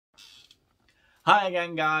Hi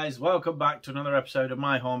again guys, welcome back to another episode of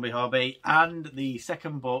My Hornby Hobby and the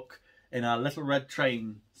second book in our Little Red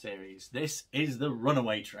Train series. This is the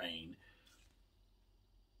Runaway Train.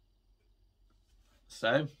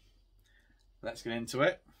 So, let's get into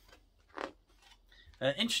it.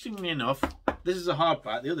 Interestingly enough, this is a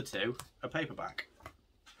hardback, the other two are paperback.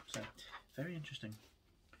 So, very interesting.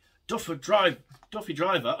 Duffy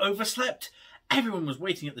driver overslept. Everyone was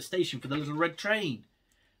waiting at the station for the Little Red Train.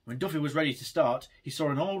 When Duffy was ready to start, he saw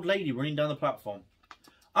an old lady running down the platform.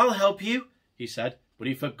 "I'll help you," he said, but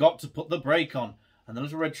he forgot to put the brake on, and the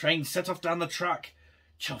Little Red Train set off down the track.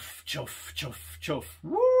 Chuff, chuff, chuff, chuff.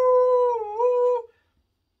 Woo, woo.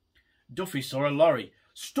 Duffy saw a lorry.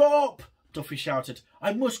 "Stop!" Duffy shouted.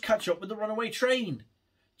 "I must catch up with the runaway train."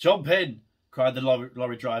 "Jump in!" cried the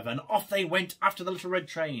lorry driver, and off they went after the Little Red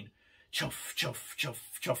Train. Chuff, chuff,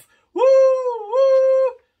 chuff, chuff. Woo,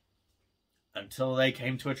 woo. Until they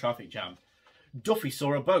came to a traffic jam. Duffy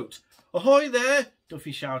saw a boat. "Ahoy there!"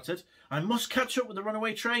 Duffy shouted. "I must catch up with the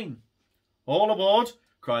runaway train." "All aboard!"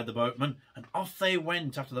 cried the boatman, and off they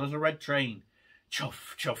went after the Little Red Train.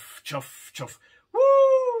 Chuff, chuff, chuff, chuff. Woo,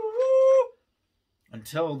 woo.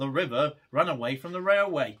 Until the river ran away from the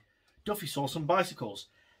railway. Duffy saw some bicycles.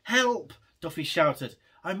 "Help!" Duffy shouted.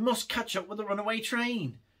 "I must catch up with the runaway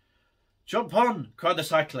train." "Jump on!" cried the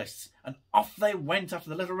cyclists, and off they went after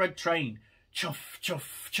the Little Red Train. Chuff,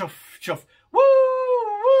 chuff, chuff, chuff. Woo,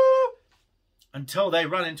 woo. Until they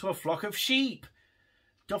ran into a flock of sheep.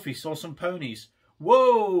 Duffy saw some ponies.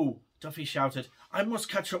 "Whoa!" Duffy shouted. "I must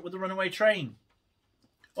catch up with the runaway train."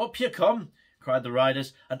 "Up you come!" cried the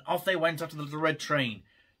riders, and off they went after the Little Red Train.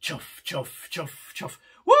 Chuff, chuff, chuff, chuff.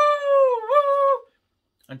 Woo, woo.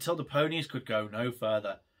 Until the ponies could go no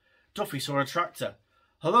further. Duffy saw a tractor.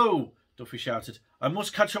 "Hello!" Duffy shouted. "I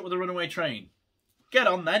must catch up with the runaway train." "Get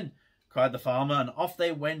on then!" cried the farmer, and off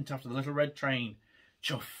they went after the Little Red Train.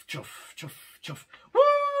 Chuff, chuff, chuff, chuff. Woo,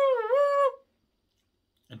 woo.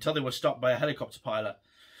 Until they were stopped by a helicopter pilot.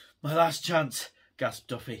 "My last chance," gasped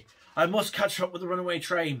Duffy. "I must catch up with the runaway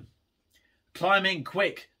train." "Climb in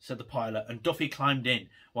quick," said the pilot, and Duffy climbed in,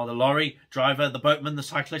 while the lorry driver, the boatman, the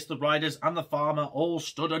cyclist, the riders, and the farmer all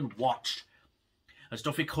stood and watched. As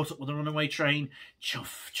Duffy caught up with the runaway train,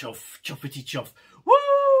 chuff, chuff, chuffity chuff. Woo, woo.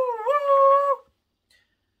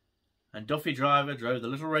 And Duffy driver drove the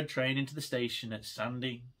Little Red Train into the station at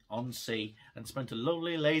Sandy-on-Sea and spent a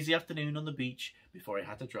lovely lazy afternoon on the beach before he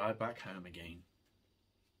had to drive back home again.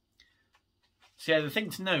 So yeah, the thing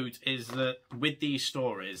to note is that with these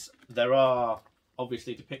stories, there are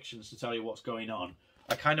obviously depictions to tell you what's going on.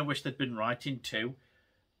 I kind of wish they'd been writing too.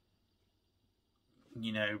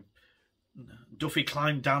 You know, Duffy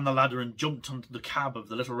climbed down the ladder and jumped onto the cab of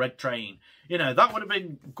the Little Red Train. You know, that would have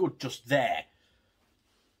been good just there.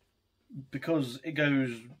 Because it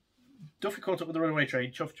goes, Duffy caught up with the runaway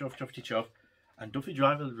train, chuff, chuff, chuffity chuff, and Duffy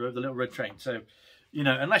drove the Little Red Train. So, you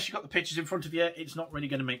know, unless you've got the pictures in front of you, it's not really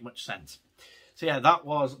going to make much sense. So yeah, that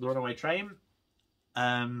was the Runaway Train.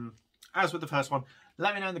 As with the first one,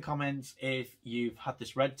 let me know in the comments if you've had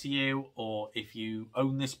this read to you, or if you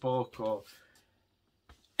own this book, or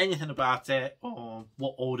anything about it, or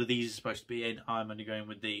what order these are supposed to be in. I'm only going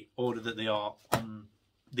with the order that they are on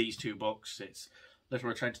these two books. It's Little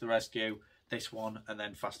Red Train to the Rescue, this one, and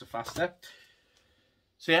then Faster, Faster.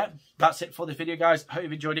 So yeah, that's it for this video, guys. I hope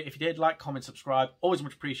you've enjoyed it. If you did, like, comment, subscribe. Always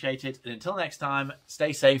much appreciated. And until next time,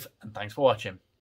 stay safe, and thanks for watching.